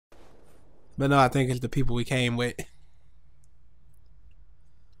But no, I think it's the people we came with.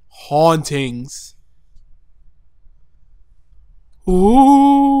 Hauntings.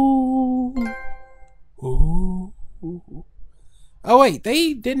 Ooh. Ooh. Oh wait,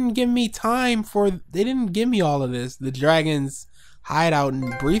 they didn't give me time for. They didn't give me all of this. The dragons hideout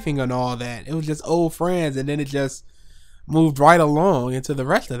and briefing and all that. It was just old friends, and then it just moved right along into the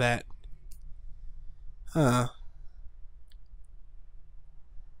rest of that. Huh.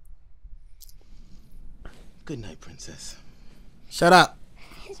 Good night, princess. Shut up.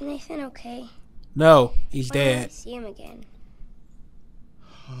 Is Nathan okay? No, he's When will I dead. see him again?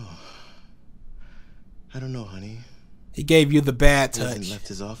 Oh, I don't know, honey. He gave you the bad He hasn't touch. left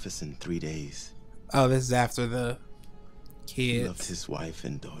his office in 3 days. Oh, this is after the He loved kids. his wife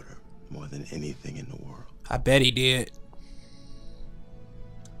and daughter more than anything in the world. I bet he did.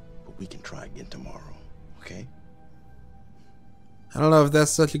 But we can try again tomorrow, okay? I don't know if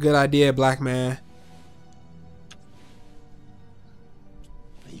that's such a good idea, black man.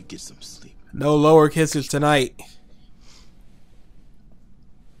 Now you get some sleep. No lower kisses tonight.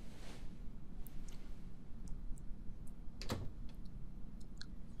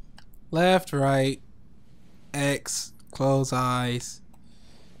 Left, right, X, close eyes.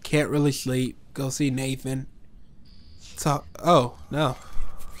 Can't really sleep. Go see Nathan. Talk. Oh, no.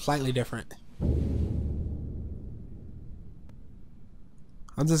 Slightly different.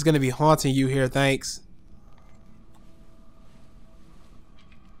 I'm just gonna be haunting you here, thanks.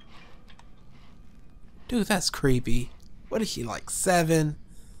 Dude, that's creepy. What is she, like 7?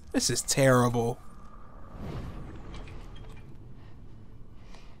 This is terrible.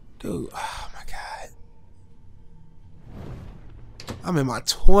 Dude, oh my god. I'm in my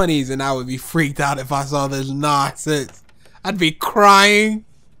 20s and I would be freaked out if I saw this nonsense. I'd be crying.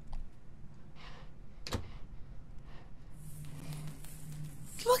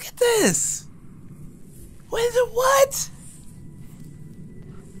 Look at this. What is it? What?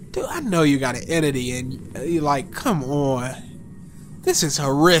 Dude, I know you got an entity and you're like, come on. This is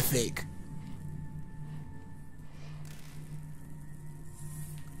horrific.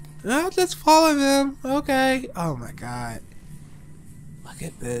 I'll just follow them. Okay. Oh my god. Look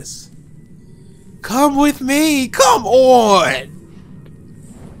at this. Come with me. Come on.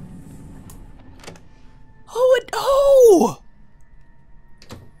 Oh.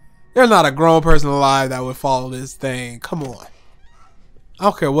 There's not a grown person alive that would follow this thing. Come on. I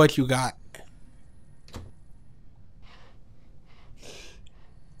don't care what you got.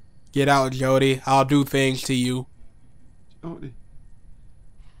 Get out, Jodie. I'll do things to you. Jodie.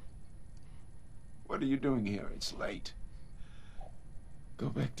 What are you doing here? It's late. Go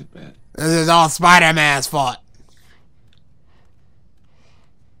back to bed. This is all Spider-Man's fault.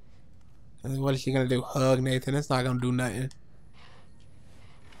 And what is she gonna do? Hug Nathan? It's not gonna do nothing.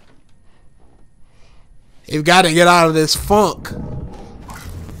 You've got to get out of this funk.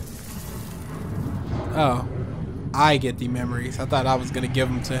 Oh. I get the memories. I thought I was gonna give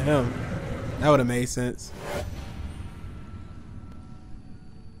them to him. That would have made sense.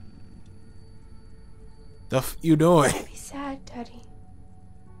 The f you doing? Don't be sad, Daddy.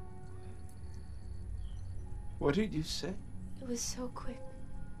 What did you say? It was so quick.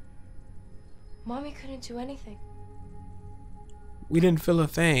 Mommy couldn't do anything. We didn't feel a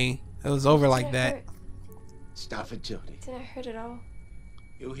thing. It was over like Didn't that. hurt. Stop it, Jodie. Didn't hurt at all.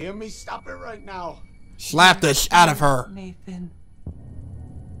 You hear me? Stop it right now. Slap the sh out of her. Nathan.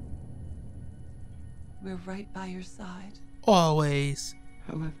 We're right by your side. Always.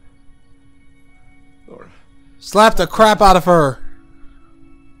 Helen. Laura. Slap the crap out of her.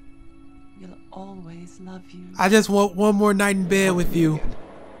 We'll always love you. I just want one more night in bed with you. Again.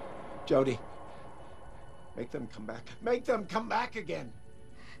 Jodie. Make them come back. Make them come back again.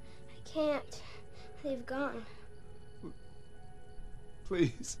 I can't. They've gone.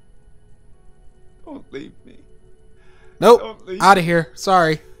 Please. Don't leave me. Nope. Don't leave Out of here.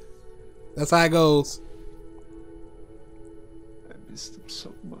 Sorry. That's how it goes. I miss them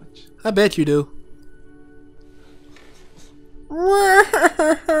so much. I bet you do.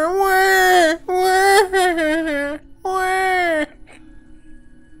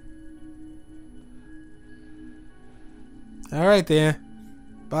 All right then.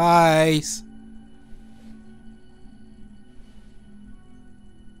 Bye.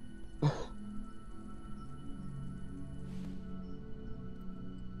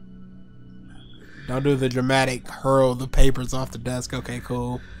 Don't do the dramatic hurl the papers off the desk. Okay,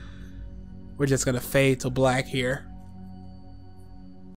 cool. We're just gonna fade to black here.